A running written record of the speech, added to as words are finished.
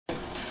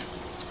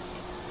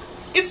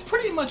it's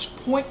pretty much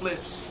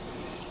pointless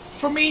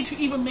for me to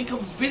even make a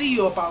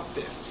video about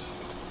this.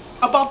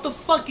 About the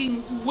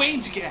fucking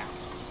wage gap.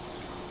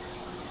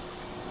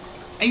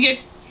 And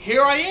yet,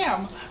 here I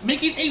am,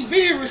 making a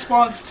video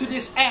response to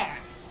this ad.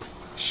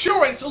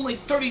 Sure, it's only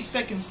 30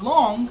 seconds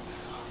long,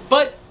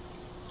 but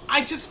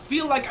I just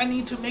feel like I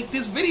need to make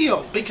this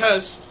video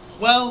because,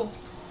 well,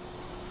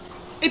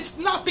 it's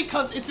not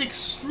because it's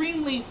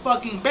extremely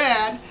fucking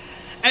bad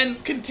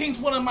and contains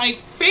one of my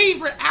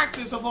favorite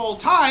actors of all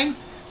time,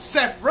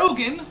 Seth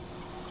Rogen,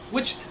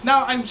 which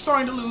now I'm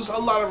starting to lose a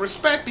lot of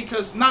respect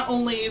because not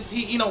only is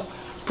he,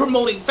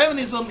 promoting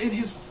feminism in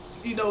his,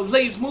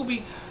 latest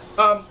movie,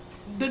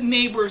 The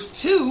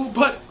Neighbors 2,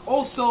 but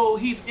also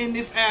he's in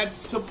this ad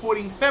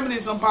supporting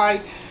feminism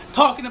by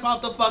talking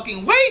about the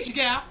fucking wage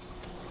gap.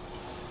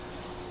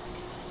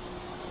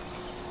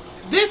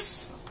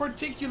 This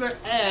particular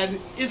ad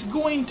is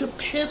going to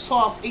piss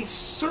off a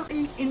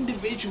certain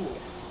individual.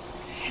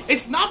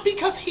 It's not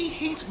because he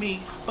hates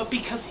me, but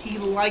because he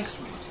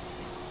likes me.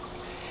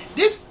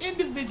 This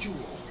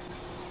individual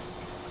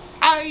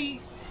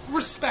I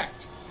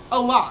respect a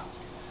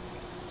lot.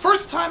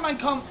 First time I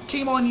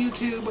came on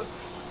YouTube,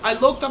 I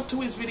looked up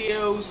to his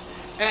videos,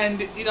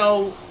 and,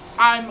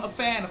 I'm a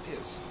fan of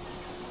his.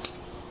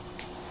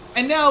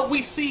 And now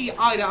we see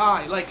eye to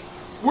eye. Like,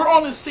 we're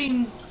on the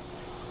same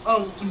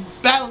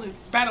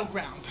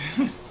battleground.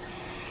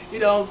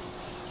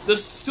 The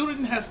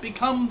student has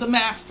become the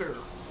master.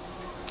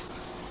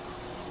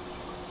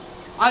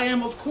 I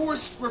am, of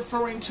course,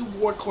 referring to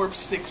WarCorp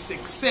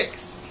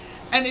 666.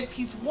 And if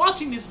he's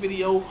watching this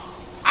video,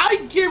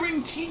 I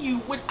guarantee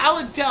you,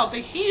 without a doubt, that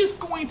he is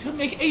going to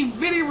make a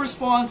video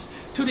response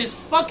to this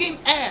fucking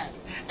ad.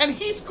 And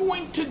he's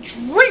going to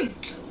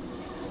drink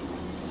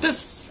the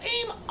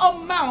same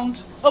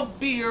amount of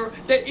beer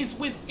that is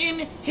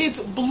within his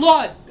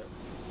blood.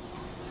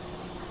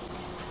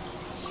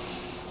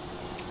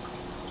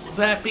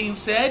 That being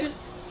said,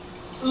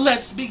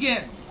 let's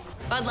begin.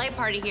 Bud Light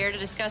Party here to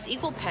discuss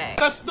equal pay.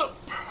 That's the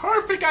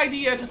perfect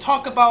idea to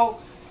talk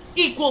about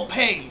equal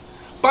pay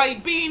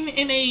by being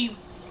in a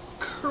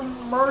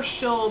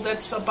commercial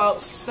that's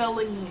about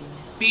selling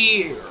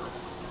beer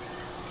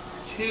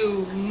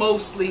to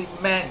mostly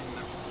men.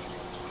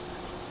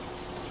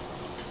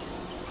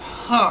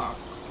 Huh.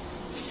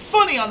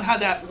 Funny on how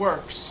that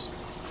works.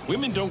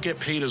 Women don't get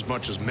paid as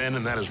much as men,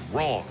 and that is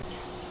wrong.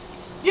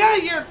 Yeah,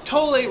 you're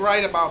totally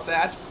right about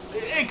that.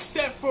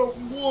 Except for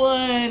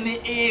one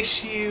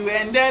issue,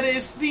 and that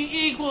is the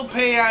Equal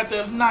Pay Act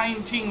of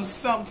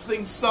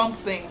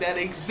 19-something that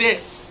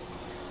exists.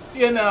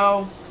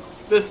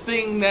 The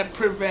thing that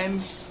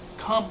prevents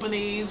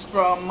companies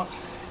from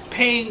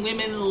paying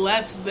women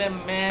less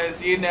than men. As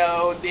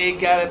they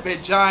got a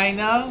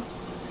vagina.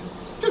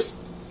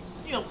 Just,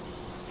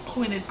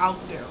 point it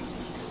out there.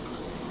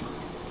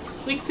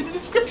 Links in the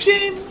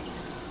description.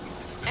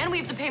 And we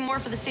have to pay more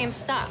for the same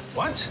stuff.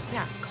 What?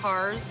 Yeah,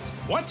 cars.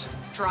 What?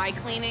 Dry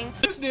cleaning.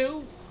 This is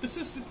new. This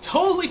is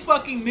totally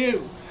fucking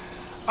new.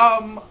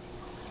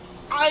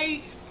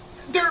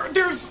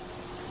 There's...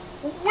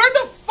 Where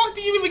the fuck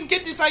do you even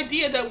get this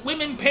idea that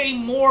women pay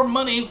more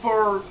money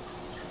for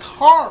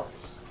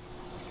cars?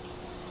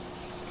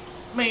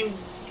 I mean,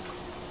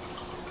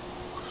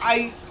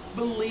 I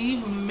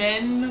believe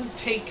men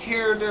take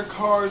care of their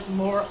cars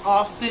more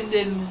often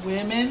than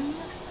women.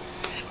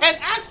 And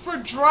as for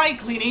dry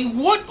cleaning,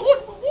 what do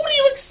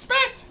you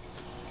expect?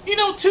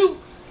 To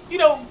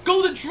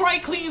go to dry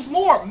cleans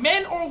more,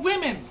 men or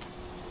women?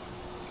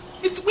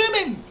 It's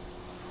women.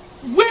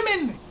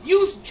 Women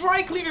use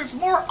dry cleaners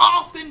more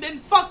often than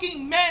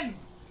fucking men.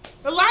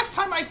 The last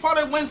time I thought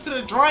I went to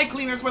the dry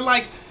cleaners were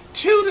like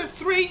 2 to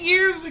 3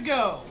 years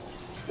ago.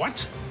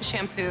 What?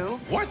 Shampoo.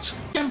 What?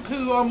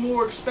 Shampoo are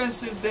more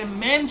expensive than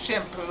men's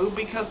shampoo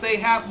because they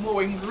have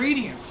more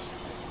ingredients.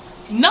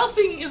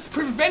 Nothing is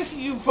preventing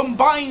you from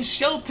buying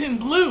Shelton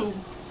Blue,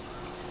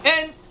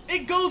 and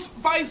it goes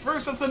vice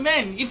versa for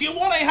men. If you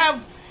want to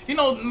have,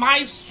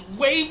 nice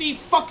wavy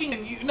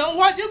fucking, you know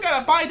what? You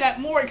gotta buy that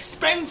more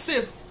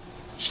expensive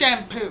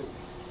shampoo.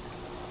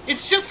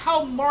 It's just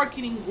how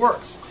marketing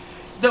works.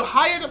 The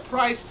higher the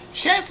price,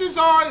 chances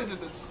are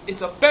that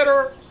it's a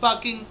better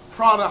fucking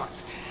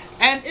product.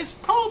 And it's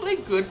probably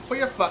good for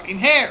your fucking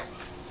hair.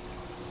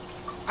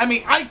 I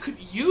mean, I could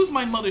use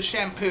my mother's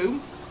shampoo,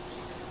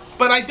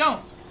 but I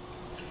don't.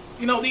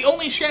 The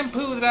only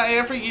shampoo that I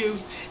ever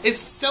use is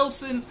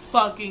Selsun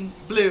fucking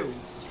Blue.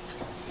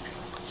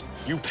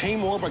 You pay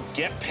more but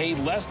get paid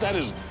less? That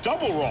is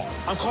double wrong.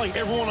 I'm calling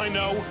everyone I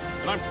know,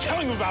 and I'm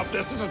telling them about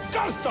this. This has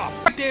gotta stop.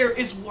 Right there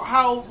is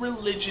how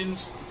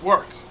religions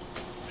work.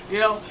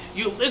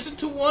 You listen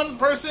to one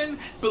person,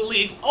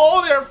 believe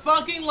all their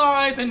fucking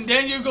lies, and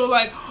then you go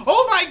like,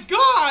 oh my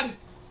god,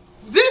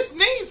 this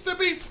needs to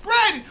be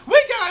spread. We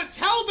gotta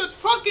tell the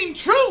fucking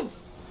truth.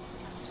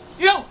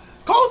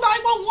 Call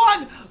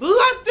 911.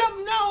 Let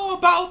them know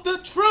about the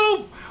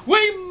truth.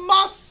 We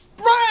must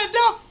spread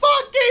the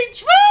fucking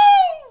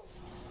truth.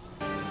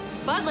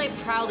 Bud Light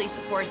proudly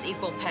supports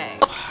equal pay.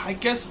 I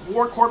guess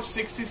WarCorp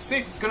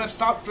 66 is gonna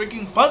stop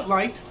drinking Bud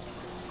Light.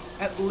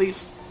 At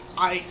least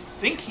I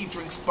think he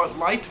drinks Bud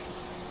Light.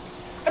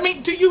 I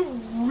mean, do you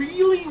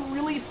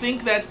really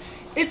think that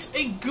it's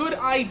a good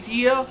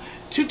idea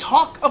to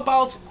talk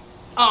about,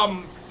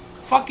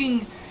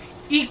 fucking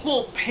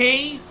equal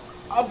pay,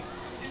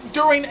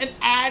 during an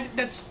ad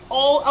that's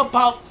all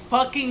about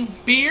fucking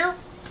beer?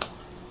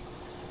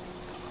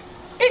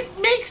 It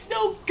makes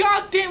no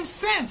goddamn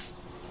sense.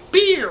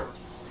 Beer,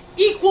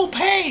 equal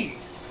pay.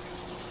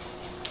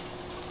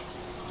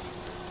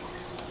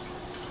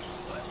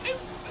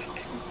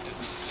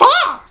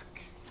 Fuck!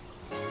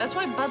 That's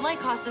why Bud Light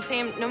costs the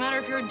same no matter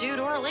if you're a dude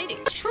or a lady.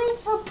 It's true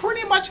for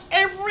pretty much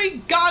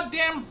every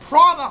goddamn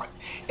product.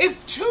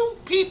 If two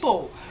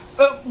people,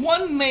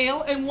 one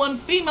male and one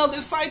female,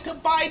 decide to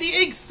buy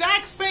the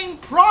exact same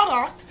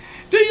product,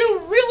 do you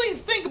really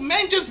think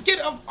men just get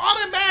an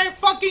automatic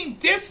fucking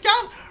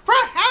discount for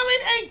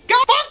having a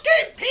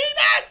fucking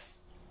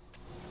penis?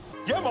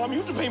 Yeah, Mom, you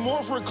have to pay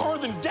more for a car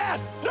than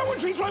Dad. No one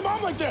treats my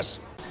mom like this.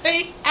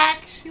 They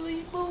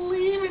actually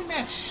believe in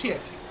that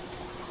shit.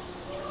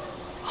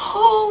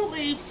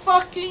 Holy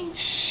fucking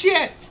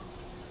shit.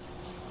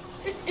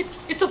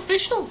 It's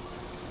official.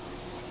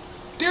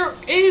 There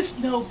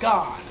is no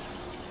God.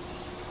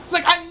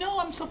 Like, I know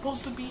I'm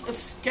supposed to be a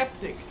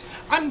skeptic.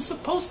 I'm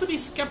supposed to be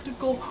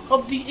skeptical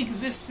of the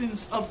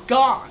existence of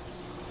God.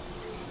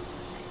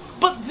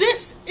 But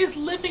this is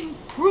living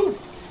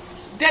proof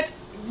that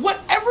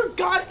whatever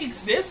God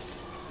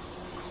exists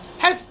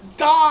has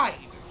died.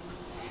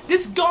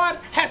 This God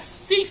has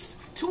ceased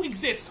to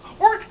exist,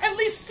 or at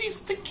least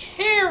ceased to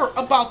care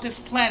about this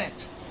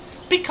planet,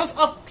 because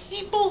of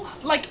people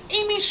like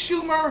Amy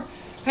Schumer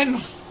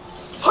and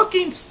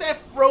fucking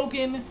Seth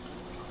Rogen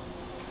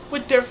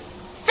with their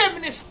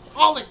feminist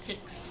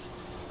politics.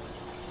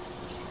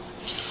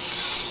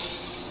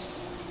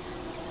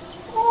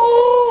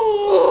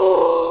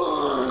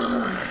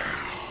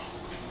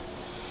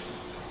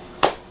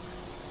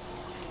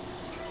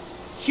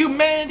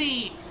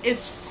 Humanity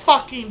is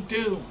fucking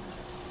doomed.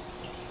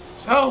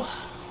 So,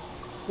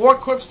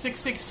 Warcorp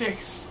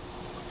 666,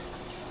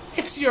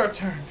 it's your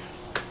turn.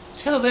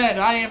 Till then,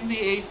 I am the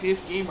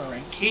Atheist Gamer,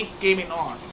 and keep gaming on.